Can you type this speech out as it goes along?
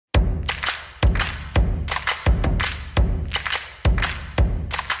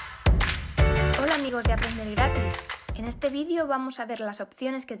este vídeo vamos a ver las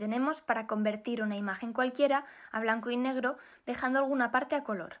opciones que tenemos para convertir una imagen cualquiera a blanco y negro dejando alguna parte a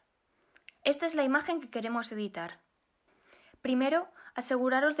color. Esta es la imagen que queremos editar. Primero,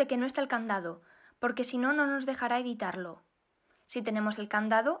 aseguraros de que no está el candado, porque si no, no nos dejará editarlo. Si tenemos el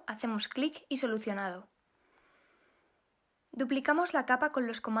candado, hacemos clic y solucionado. Duplicamos la capa con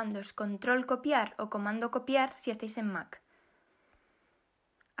los comandos control copiar o comando copiar si estáis en Mac.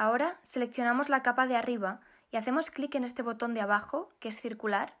 Ahora seleccionamos la capa de arriba y hacemos clic en este botón de abajo, que es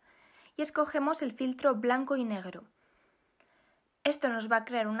circular, y escogemos el filtro blanco y negro. Esto nos va a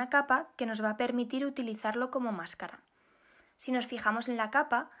crear una capa que nos va a permitir utilizarlo como máscara. Si nos fijamos en la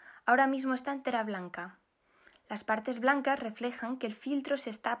capa, ahora mismo está entera blanca. Las partes blancas reflejan que el filtro se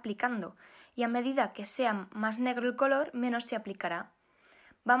está aplicando y a medida que sea más negro el color, menos se aplicará.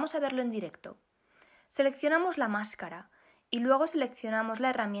 Vamos a verlo en directo. Seleccionamos la máscara y luego seleccionamos la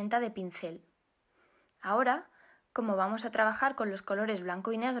herramienta de pincel. Ahora, como vamos a trabajar con los colores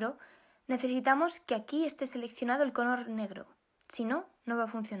blanco y negro, necesitamos que aquí esté seleccionado el color negro. Si no, no va a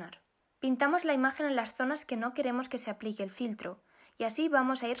funcionar. Pintamos la imagen en las zonas que no queremos que se aplique el filtro y así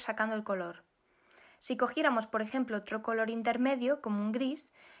vamos a ir sacando el color. Si cogiéramos, por ejemplo, otro color intermedio, como un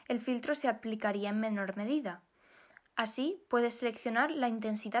gris, el filtro se aplicaría en menor medida. Así puedes seleccionar la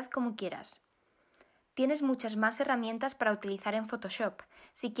intensidad como quieras. Tienes muchas más herramientas para utilizar en Photoshop.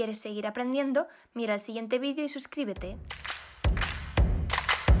 Si quieres seguir aprendiendo, mira el siguiente vídeo y suscríbete.